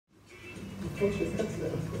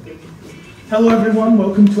Hello everyone,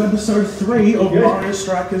 welcome to episode 3 of Mario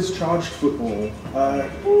Strikers Charged Football.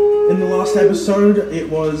 In the last episode it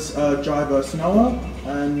was Jai vs Noah,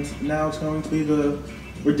 and now it's going to be the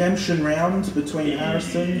redemption round between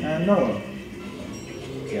Harrison and Noah.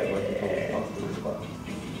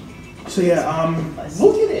 So yeah,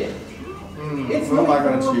 look at it! It's what not am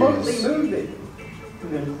I even going remotely to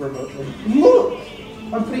moving. Look!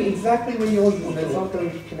 I'm putting exactly where yours is and it's not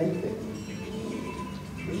going to connect it.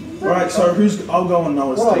 Alright, so I'll go on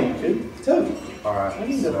Noah's What are team. you? Two. Alright,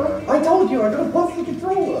 I told you, I got to bust the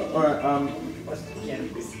controller. Alright,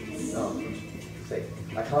 See,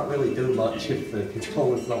 I can't really do much if the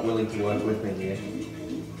controller's not willing to work with me here.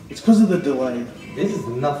 it's because of the delay. This is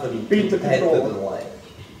nothing Beat the compared to controller. the delay.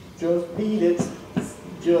 Just beat it.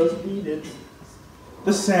 Just beat it.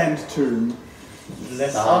 The Sand Tomb.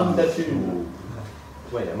 Less under two.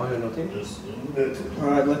 Wait, am I on your team?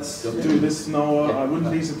 Alright, let's do this, Noah. I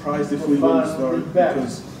wouldn't be surprised if we lose though, Back.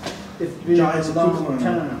 because It's been Jai's a a long quick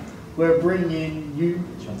time. We're bringing you.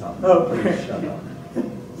 Shut up. Oh, Please shut up.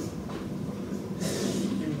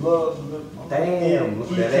 You love the Damn,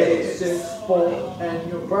 look at that ass. 6-4, and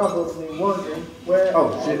you're probably wondering where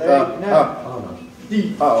Oh, are shit, they now? Oh no.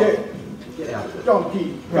 DJ Get out.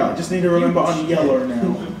 Donkey. right, just need to remember I'm yellow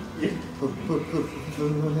now.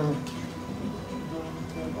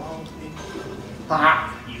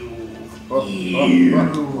 Ha!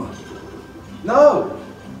 No!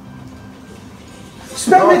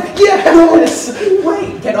 Spam it! Yes!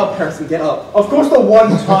 Wait! Get up, Harrison, get up. Of course, the one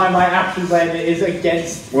time I actually landed is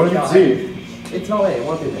against. What did Guy. you do? It's not it, it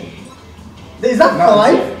won't be me. Is that No,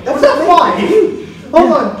 five? Was that five?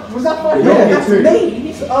 Hold on, was that five? No, Yeah, it's that's two.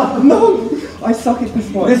 me. No, I suck at this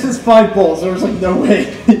one. this is 5 balls. There was like no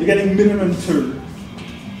way. You're getting minimum 2.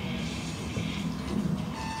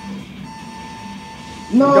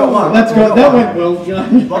 No, got one. let's You go. got That one. went well,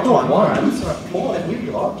 John. You got one. More than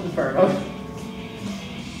you got. Fair enough.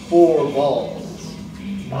 4 balls.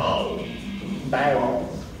 Oh. Bow.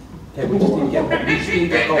 Okay, we just need to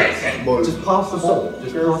get goals. Ball. Just pass the ball.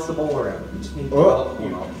 Just pass the ball around. We just need to Oh.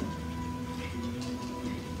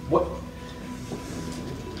 What?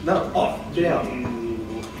 No. Off. Get out.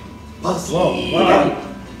 Pass. Whoa.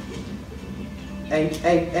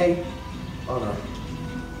 Hey. Oh no.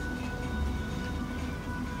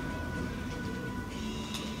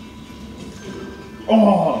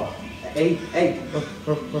 Oh! Hey.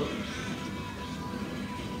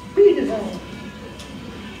 Beat it out.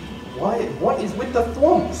 Why? What is with the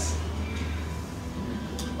thwomps?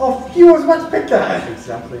 Oh, you was about to pick that. That's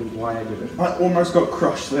exactly why I did it. I almost got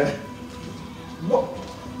crushed there. What?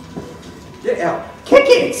 Get out. Kick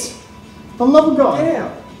it! For the love of God. Get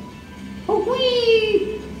out. Oh,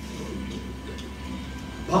 wee!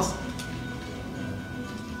 Pass.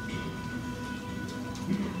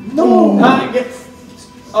 No! Ah, get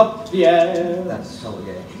up the air. That's hella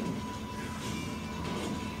gay.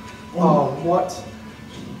 Oh, what?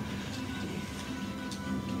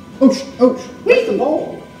 Oh, Where's the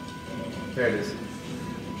ball? There it is.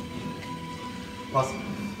 Pass.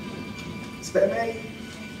 Spam me.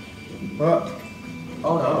 What?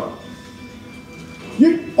 Oh no.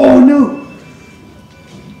 Oh no!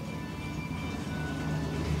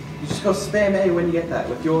 You just go spam A when you get that.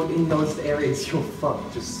 If you're in those areas, you're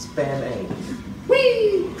fucked. Just spam A.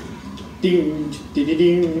 Whee! Ding, ding, ding,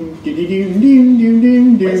 ding, ding, ding, ding,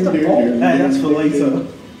 ding, Where's the ding, ball? ding, Hey, that's ding, for ding, later.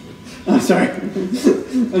 ding. Oh, sorry.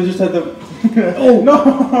 I just had the. Oh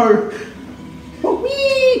no! Oh,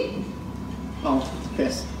 wee! Oh,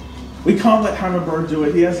 piss. We can't let Hammer Bro do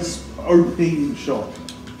it. He has this OP shot.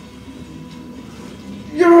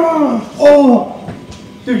 Yeah! Oh!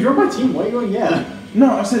 Dude, you're on my team. Why are you going, yeah?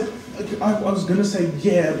 No, I said I was gonna say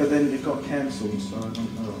yeah, but then it got cancelled, so I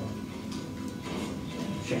don't know.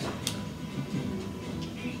 Shit.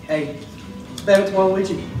 Hey. Spam it to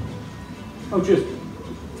Waluigi. Oh, just.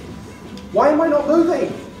 Why am I not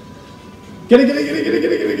moving? Get it.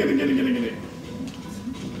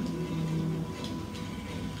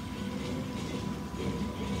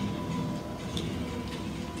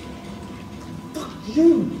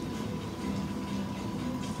 You.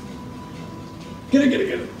 Get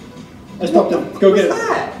it. I stopped him. Go get it. What's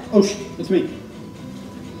that? Oh, shit. It's me.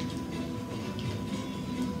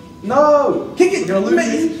 No. Kick it! We're gonna lose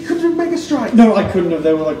this. Could you make a strike? No, I couldn't have.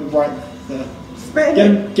 They were like right there. Spam Get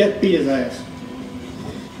it. him. Get beat his ass.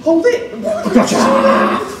 Hold it. Gotcha!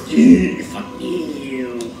 Yeah, fuck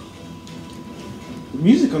you. The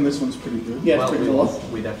music on this one's pretty good. Yeah, it's Well, pretty we cool. lost.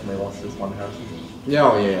 We definitely lost this one, Harrison.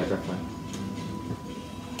 Yeah, oh yeah, definitely.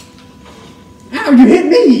 Ow, you hit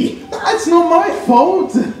me! That's not my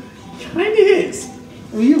fault! Kinda is.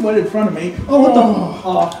 Well, you went in front of me. Oh, what the?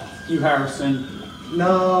 Oh, you Harrison.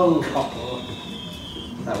 No.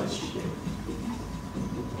 Oh, that was shit.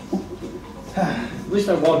 At least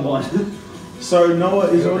I won one. So Noah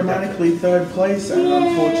is automatically third place, and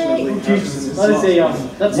unfortunately, Harrison is That is a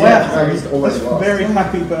last. that's Wow, he's always that's a lost. very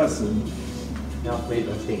happy person. Now I've made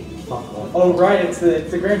my team. Fuck off. Oh right, it's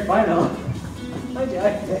the grand final.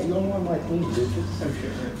 You're on my team,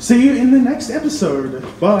 dude. See you in the next episode.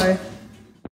 Bye.